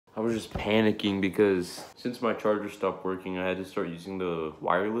was just panicking because since my charger stopped working, I had to start using the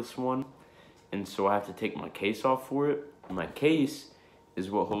wireless one. And so I have to take my case off for it. And my case is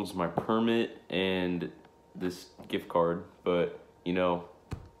what holds my permit and this gift card. But, you know,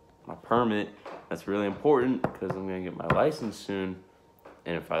 my permit, that's really important because I'm gonna get my license soon.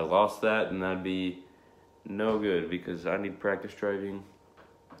 And if I lost that, then that'd be no good because I need practice driving.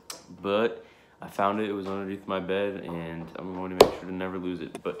 But I found it underneath my bed, and I'm going to make sure to never lose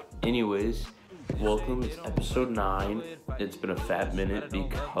it. But anyways, welcome, it's episode 9. It's been a fat minute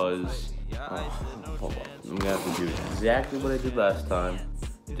because, hold on, I'm gonna have to do exactly what I did last time,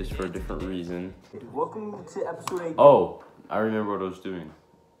 just for a different reason. Welcome to episode 8. Oh, I remember what I was doing.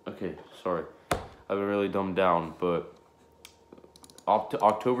 Okay, sorry. I've been really dumbed down, but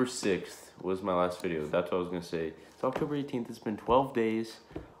October 6th was my last video. That's what I was gonna say. It's October 18th, it's been 12 days.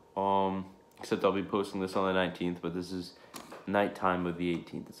 Except I'll be posting this on the 19th, but this is nighttime of the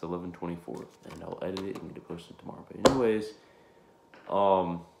 18th. It's 11:24, and I'll edit it and get it posted tomorrow. But anyways,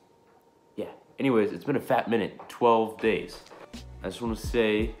 yeah. Anyways, it's been a fat minute, 12 days. I just want to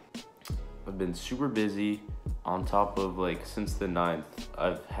say I've been super busy. On top of, like, since the 9th,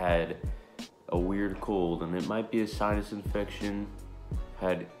 I've had a weird cold, and it might be a sinus infection.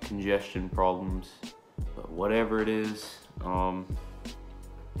 Had congestion problems, but whatever it is,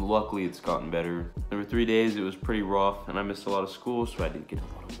 luckily it's gotten better. There were 3 days it was pretty rough, and I missed a lot of school, so I didn't get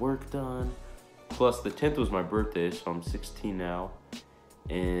a lot of work done. Plus, the 10th was my birthday, so I'm 16 now.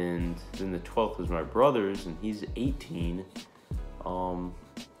 And then the 12th was my brother's, and he's 18.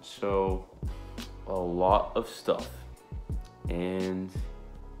 So a lot of stuff. And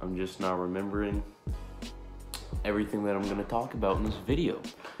I'm just now remembering everything that I'm gonna talk about in this video.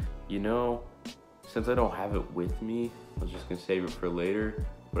 You know, since I don't have it with me, I was just gonna save it for later.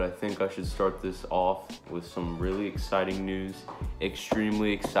 But I think I should start this off with some really exciting news,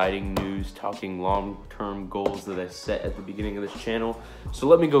 extremely exciting news, talking long-term goals that I set at the beginning of this channel. So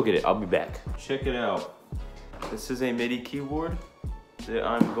let me go get it, I'll be back. Check it out. This is a MIDI keyboard that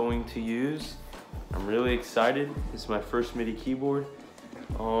I'm going to use. I'm really excited. This is my first MIDI keyboard.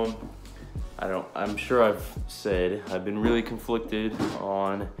 I'm sure I've said, I've been really conflicted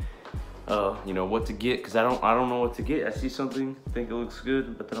on you know, what to get, because I don't know what to get. I see something, think it looks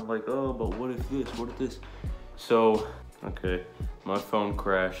good, but then I'm like, oh, but what if this, what if this? So, okay, my phone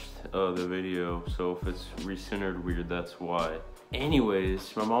crashed the video, so if it's recentered weird, that's why.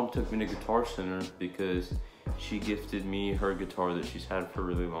 Anyways, my mom took me to Guitar Center because she gifted me her guitar that she's had for a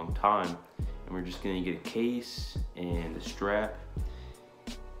really long time, and we're just gonna get a case and a strap.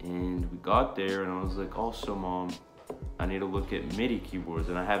 And we got there, and I was like, also, Mom, I need to look at MIDI keyboards,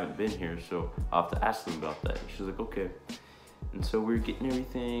 and I haven't been here, so I'll have to ask them about that. And she was like, okay. And so we were getting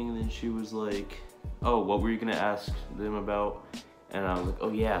everything, and then she was like, oh, what were you gonna ask them about? And I was like,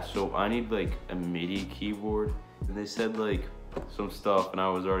 oh yeah, so I need like a MIDI keyboard. And they said like some stuff, and I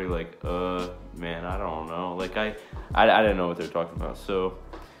was already like, man, I don't know. Like I didn't know what they were talking about. So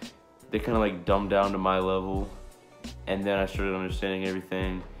they kind of like dumbed down to my level, and then I started understanding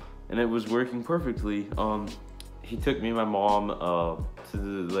everything, and it was working perfectly. He took me and my mom to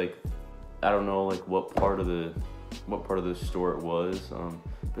the, like, I don't know like what part of the store it was,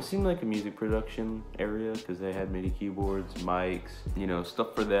 but it seemed like a music production area because they had MIDI keyboards, mics, you know,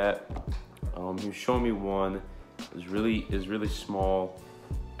 stuff for that. He was showing me one. It was really small.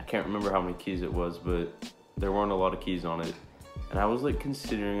 I can't remember how many keys it was, but there weren't a lot of keys on it. And I was like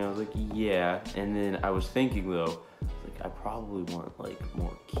considering, I was like, yeah. And then I was thinking though, I probably want like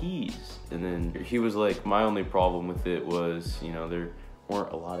more keys. And then he was like, my only problem with it was, you know, there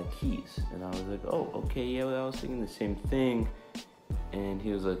weren't a lot of keys. And I was like, oh, okay, yeah, well, I was thinking the same thing. And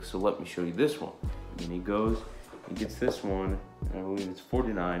he was like, so let me show you this one. And then he goes, he gets this one, and I believe it's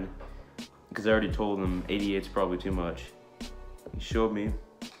 49, because I already told him 88's probably too much. He showed me,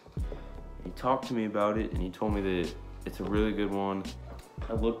 he talked to me about it, and he told me that it's a really good one.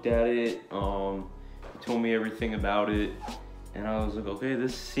 I looked at it, told me everything about it, and I was like, okay,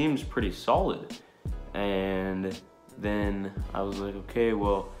 this seems pretty solid. And then I was like, okay,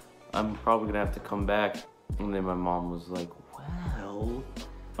 well, I'm probably gonna have to come back. And then my mom was like, well,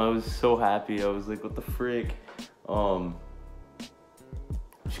 I was so happy. I was like, what the frick?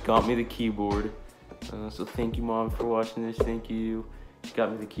 She got me the keyboard, so thank you, Mom, for watching this. Thank you. She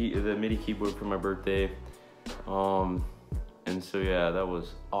got me the MIDI keyboard for my birthday. And so yeah, that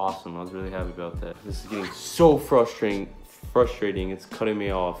was awesome. I was really happy about that. This is getting so frustrating. It's cutting me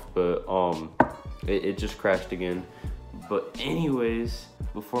off, but it just crashed again. But anyways,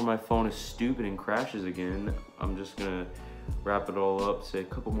 before my phone is stupid and crashes again, I'm just gonna wrap it all up, say a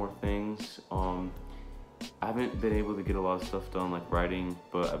couple more things. I haven't been able to get a lot of stuff done, like writing,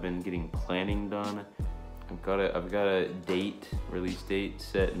 but I've been getting planning done. I've got a release date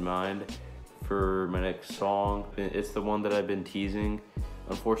set in mind for my next song. It's the one that I've been teasing.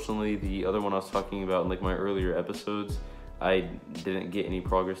 Unfortunately, the other one I was talking about in like my earlier episodes, I didn't get any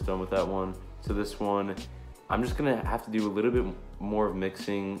progress done with that one. So this one, I'm just gonna have to do a little bit more of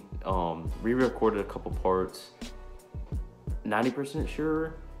mixing, re-recorded a couple parts. 90%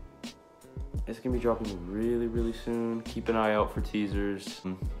 sure it's gonna be dropping really soon. Keep an eye out for teasers.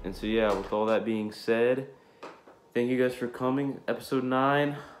 And so yeah, with all that being said, thank you guys for coming. Episode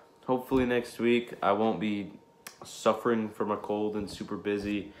 9, hopefully next week. I won't be suffering from a cold and super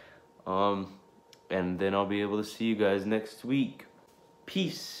busy. And then I'll be able to see you guys next week.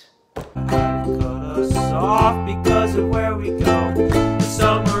 Peace. Cut us off because of where we go.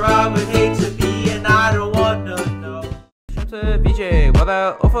 Somewhere I would hate to be, and I don't want to know. VJ, well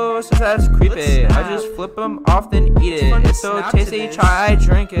that OFO says that's creepy. I just flip them off then eat it. It's so tasty, try I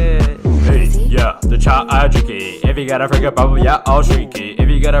drink it. Hey, yeah, the chai I drink it. If you got a freaking bubble, yeah, I'll shrink it. If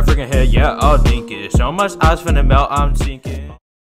you got a freaking head, yeah, I'll dink it. So much ice finna melt, I'm sinking.